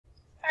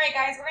Alright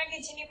guys, we're going to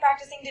continue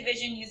practicing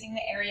division using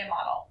the area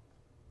model.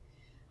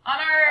 On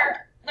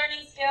our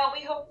learning scale,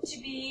 we hope to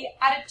be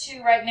at a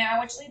 2 right now,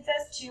 which leads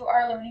us to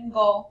our learning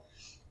goal,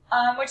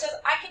 which says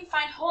I can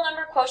find whole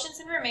number quotients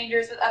and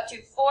remainders with up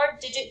to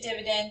 4-digit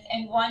dividends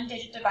and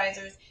 1-digit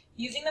divisors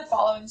using the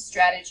following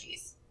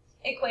strategies: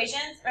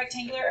 equations,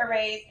 rectangular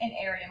arrays, and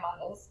area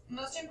models.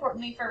 Most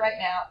importantly for right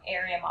now,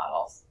 area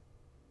models.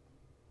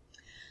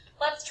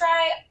 Let's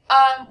try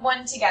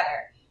one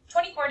together.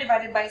 24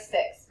 divided by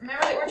 6.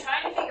 Remember that we're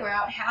trying to figure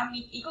out how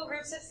many equal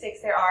groups of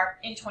 6 there are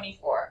in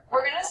 24.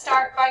 We're going to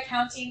start by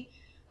counting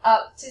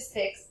up to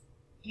 6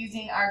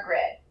 using our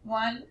grid.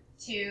 1,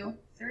 2,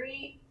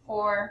 3,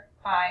 4,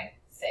 5,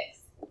 6.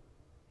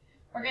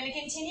 We're going to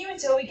continue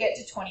until we get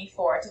to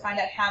 24 to find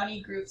out how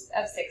many groups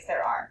of 6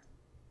 there are.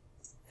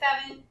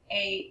 7,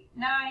 8,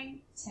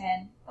 9,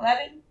 10,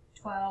 11,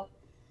 12,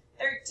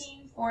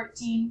 13,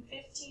 14,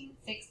 15,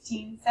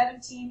 16,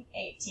 17,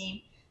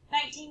 18,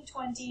 19,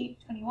 20,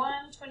 21,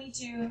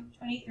 22,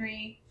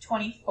 23,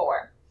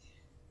 24.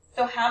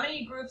 So how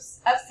many groups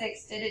of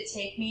 6 did it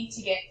take me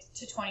to get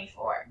to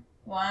 24?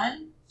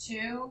 1,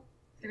 2,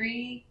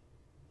 3,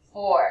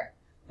 4.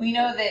 We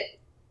know that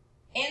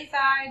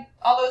inside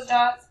all those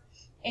dots,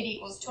 it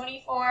equals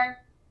 24.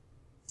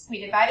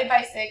 We divided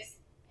by 6,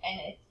 and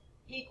it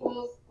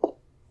equals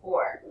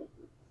 4.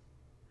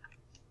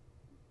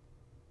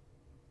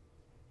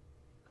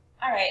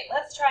 All right,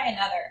 let's try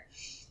another.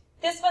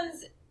 This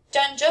one's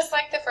done just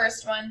like the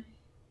first one.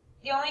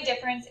 The only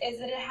difference is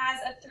that it has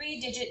a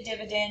 3-digit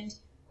dividend,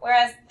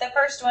 whereas the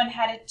first one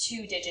had a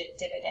 2-digit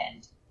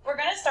dividend. We're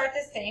going to start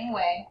the same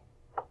way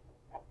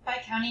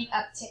by counting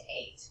up to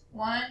 8.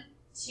 1,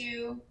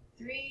 2,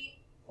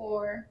 3,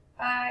 4,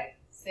 5,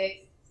 6,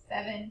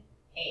 7,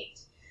 8.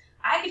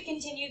 I could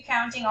continue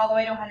counting all the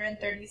way to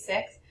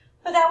 136,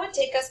 but that would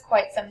take us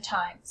quite some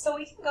time. So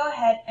we can go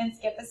ahead and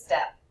skip a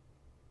step.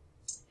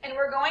 And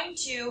we're going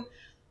to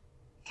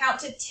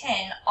count to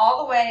 10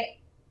 all the way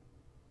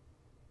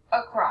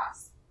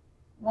across.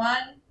 1,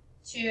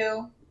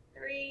 2,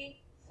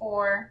 3,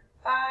 4,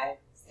 5,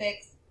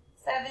 6,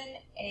 7,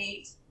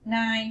 8,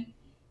 9,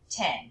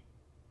 10.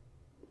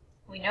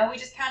 We know we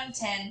just counted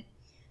 10.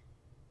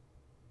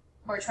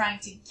 We're trying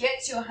to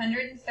get to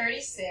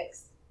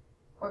 136.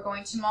 We're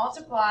going to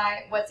multiply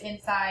what's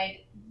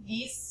inside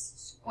these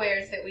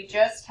squares that we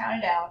just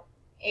counted out.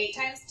 8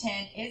 times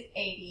 10 is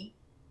 80.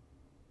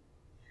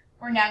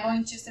 We're now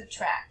going to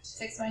subtract.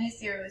 6 minus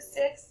 0 is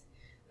 6.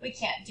 We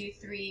can't do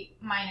 3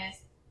 minus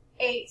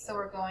 8, so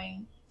we're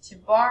going to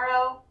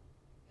borrow.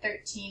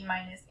 13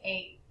 minus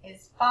 8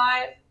 is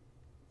 5.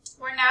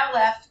 We're now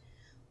left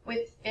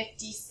with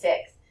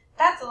 56.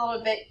 That's a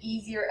little bit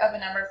easier of a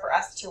number for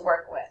us to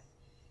work with.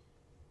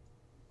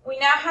 We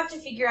now have to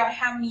figure out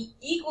how many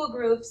equal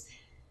groups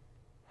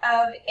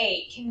of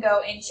 8 can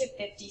go into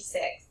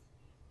 56.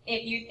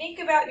 If you think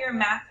about your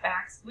math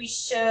facts, we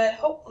should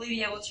hopefully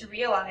be able to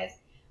realize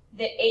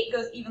that 8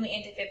 goes evenly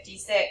into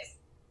 56,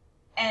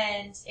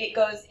 and it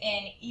goes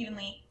in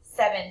evenly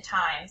 7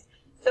 times.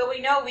 So we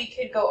know we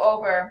could go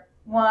over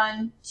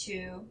 1,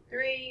 2,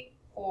 3,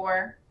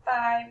 4,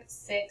 5,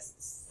 6,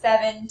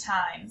 7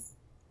 times.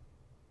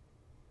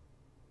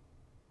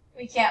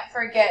 We can't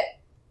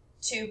forget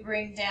to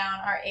bring down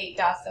our 8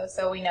 dots though,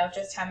 so we know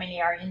just how many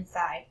are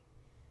inside.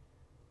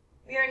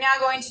 We are now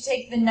going to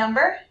take the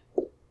number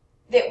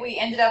that we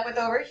ended up with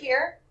over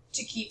here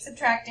to keep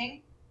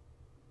subtracting.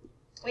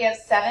 We have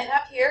 7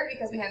 up here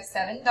because we have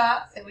 7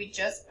 dots that we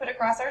just put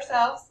across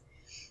ourselves.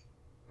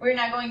 We're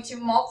now going to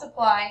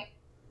multiply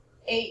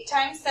 8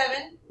 times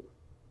 7,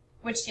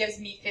 which gives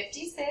me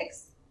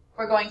 56.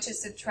 We're going to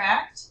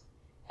subtract,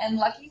 and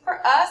lucky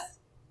for us,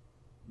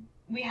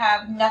 we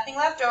have nothing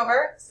left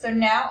over, so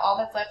now all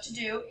that's left to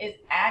do is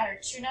add our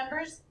two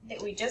numbers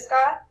that we just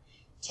got.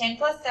 10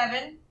 plus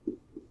 7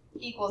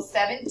 equals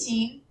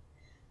 17,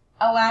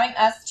 allowing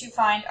us to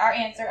find our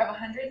answer of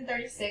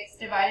 136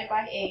 divided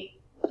by 8,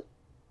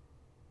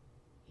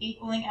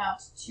 equaling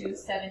out to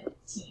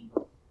 17.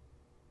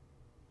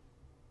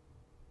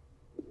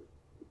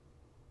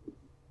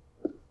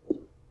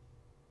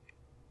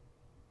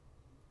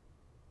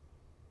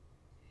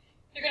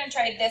 You're going to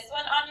try this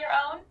one on your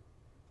own,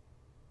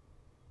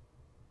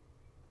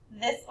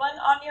 this one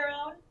on your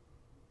own,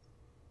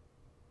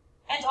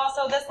 and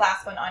also this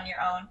last one on your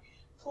own.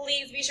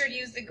 Please be sure to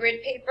use the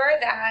grid paper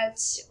that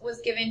was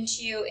given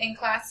to you in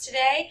class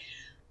today.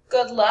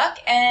 Good luck,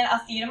 and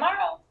I'll see you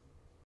tomorrow.